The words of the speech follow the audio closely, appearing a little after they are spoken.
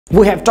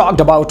We have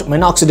talked about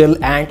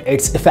minoxidil and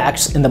its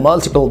effects in the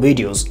multiple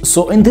videos.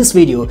 So in this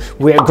video,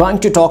 we are going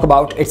to talk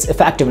about its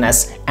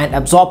effectiveness and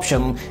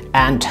absorption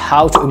and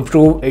how to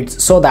improve it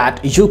so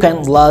that you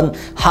can learn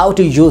how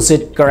to use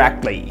it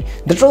correctly.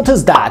 The truth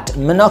is that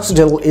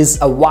minoxidil is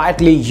a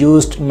widely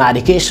used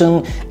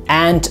medication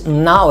and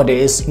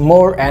nowadays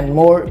more and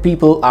more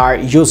people are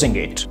using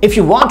it. If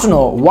you want to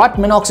know what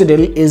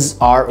minoxidil is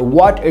or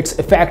what its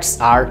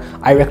effects are,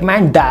 I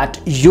recommend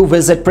that you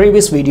visit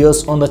previous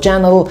videos on the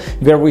channel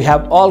where we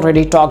have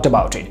already talked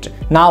about it.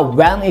 Now,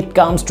 when it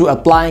comes to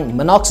applying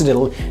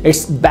minoxidil,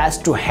 it's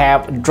best to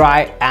have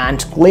dry and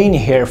clean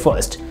hair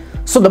first.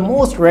 So the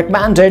most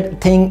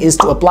recommended thing is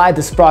to apply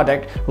this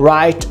product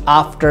right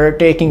after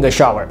taking a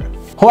shower.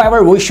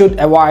 However, we should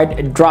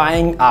avoid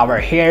drying our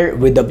hair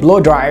with a blow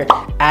dryer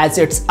as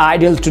it's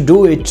ideal to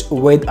do it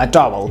with a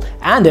towel.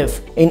 And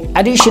if, in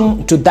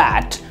addition to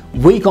that,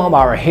 we comb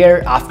our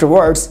hair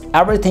afterwards,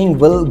 everything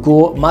will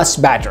go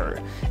much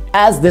better,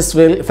 as this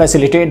will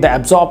facilitate the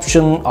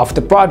absorption of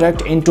the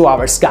product into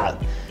our scalp.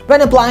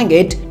 When applying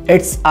it,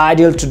 it's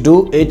ideal to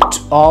do it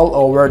all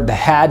over the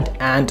head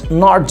and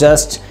not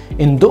just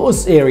in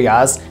those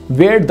areas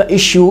where the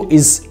issue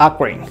is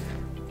occurring.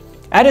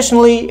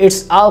 Additionally,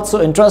 it's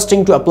also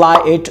interesting to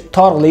apply it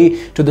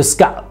thoroughly to the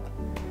scalp.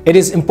 It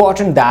is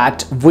important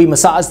that we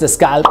massage the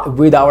scalp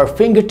with our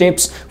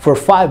fingertips for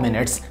 5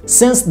 minutes,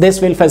 since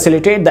this will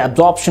facilitate the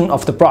absorption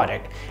of the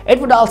product. It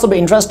would also be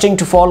interesting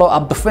to follow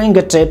up the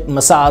fingertip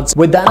massage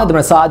with another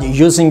massage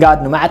using a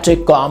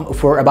pneumatic comb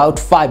for about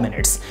 5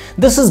 minutes.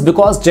 This is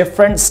because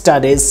different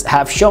studies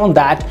have shown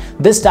that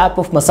this type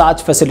of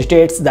massage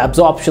facilitates the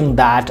absorption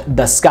that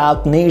the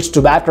scalp needs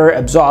to better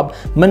absorb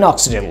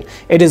minoxidil.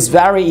 It is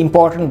very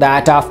important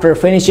that after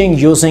finishing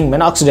using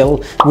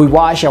minoxidil, we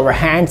wash our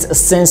hands,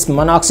 since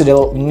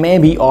minoxidil may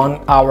be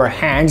on our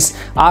hands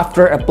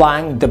after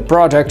applying the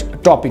product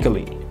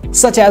topically,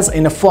 such as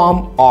in a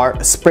foam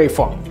or spray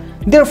form.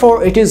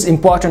 Therefore, it is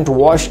important to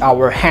wash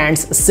our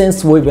hands,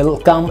 since we will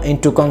come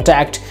into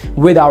contact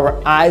with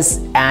our eyes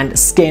and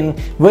skin,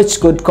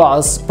 which could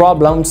cause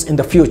problems in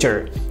the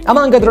future.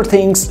 Among other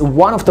things,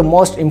 one of the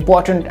most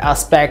important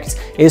aspects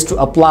is to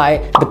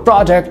apply the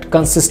product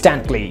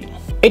consistently.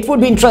 It would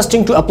be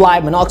interesting to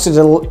apply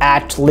minoxidil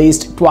at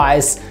least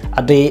twice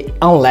a day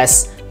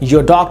unless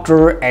your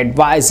doctor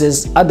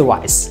advises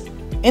otherwise.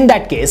 In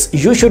that case,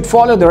 you should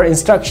follow their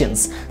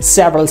instructions.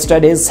 Several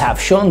studies have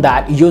shown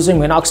that using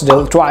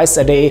minoxidil twice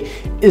a day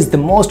is the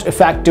most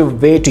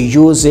effective way to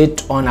use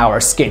it on our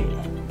skin.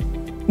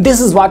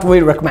 This is what we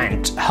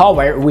recommend.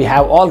 However, we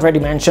have already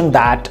mentioned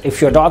that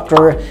if your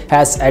doctor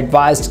has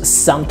advised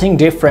something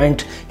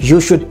different, you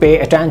should pay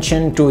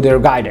attention to their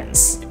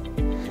guidance.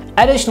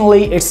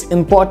 Additionally, it's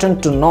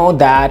important to know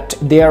that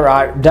there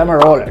are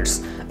Derma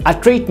rollers, a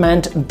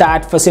treatment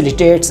that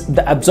facilitates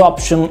the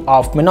absorption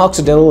of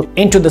minoxidil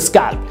into the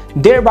scalp,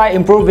 thereby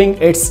improving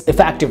its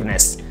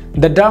effectiveness.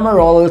 The Derma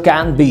roller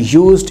can be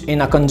used in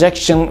a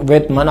conjunction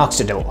with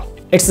minoxidil.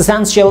 It's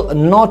essential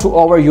not to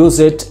overuse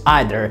it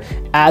either,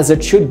 as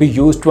it should be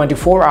used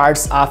 24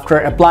 hours after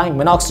applying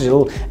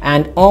minoxidil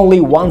and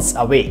only once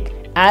a week,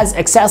 as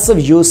excessive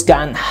use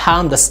can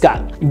harm the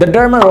scalp. The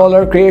Derma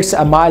roller creates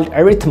a mild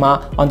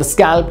erythema on the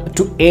scalp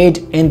to aid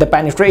in the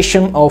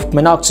penetration of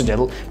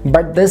minoxidil,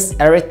 but this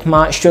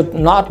erythema should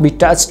not be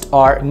touched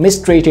or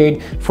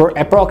mistreated for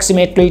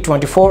approximately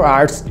 24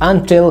 hours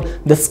until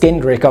the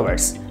skin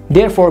recovers.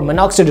 Therefore,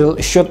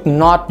 minoxidil should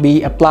not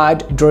be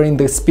applied during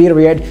this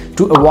period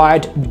to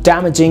avoid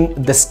damaging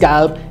the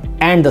scalp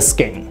and the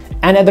skin.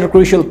 Another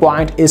crucial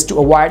point is to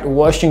avoid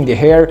washing the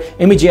hair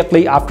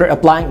immediately after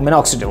applying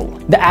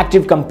minoxidil. The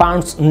active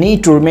compounds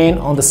need to remain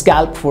on the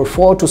scalp for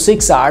 4 to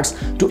 6 hours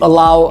to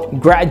allow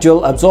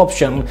gradual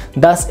absorption,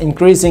 thus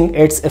increasing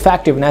its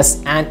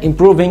effectiveness and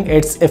improving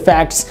its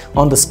effects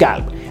on the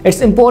scalp. It's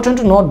important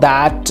to note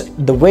that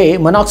the way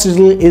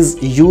minoxidil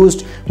is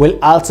used will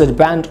also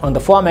depend on the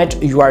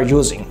format you are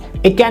using.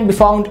 It can be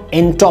found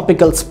in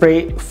topical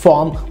spray,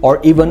 foam, or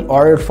even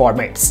oral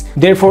formats.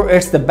 Therefore,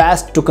 it's the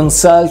best to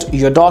consult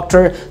your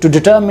doctor to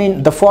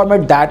determine the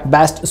format that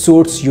best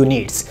suits your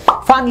needs.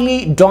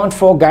 Finally, don't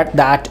forget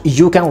that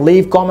you can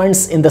leave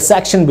comments in the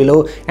section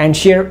below and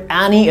share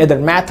any other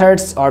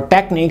methods or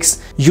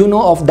techniques you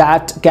know of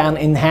that can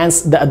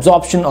enhance the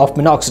absorption of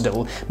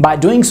minoxidil. By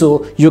doing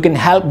so, you can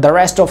help the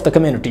rest of the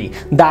community.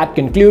 That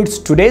concludes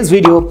today's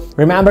video.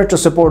 Remember to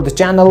support the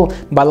channel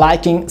by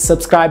liking,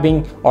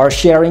 subscribing, or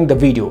sharing the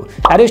video.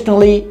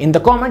 Additionally, in the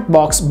comment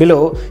box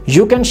below,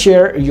 you can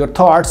share your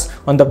thoughts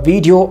on the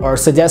video or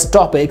suggest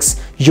topics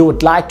you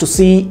would like to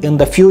see in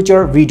the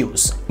future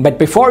videos. But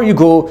before you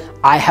go,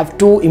 I have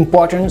two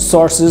important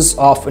sources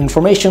of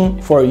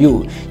information for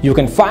you. You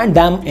can find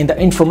them in the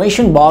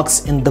information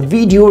box in the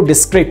video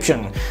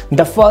description.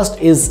 The first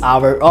is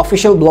our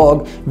official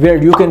blog,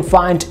 where you can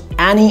find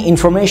any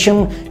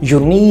information you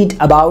need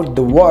about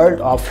the world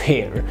of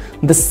hair.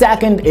 The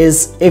second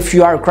is if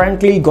you are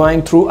currently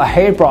going through a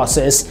hair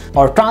process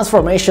or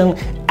transformation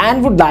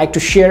and would like to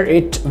share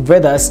it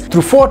with us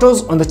through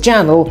photos on the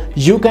channel,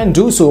 you can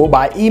do so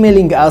by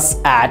emailing us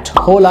at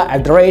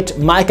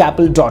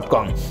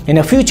hola@mycapel.com. In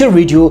a future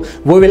video,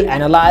 we will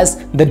analyze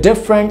the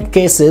different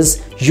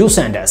cases you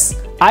send us.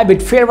 I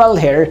bid farewell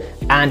here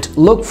and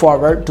look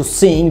forward to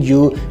seeing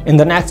you in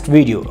the next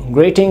video.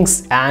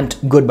 Greetings and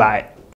goodbye.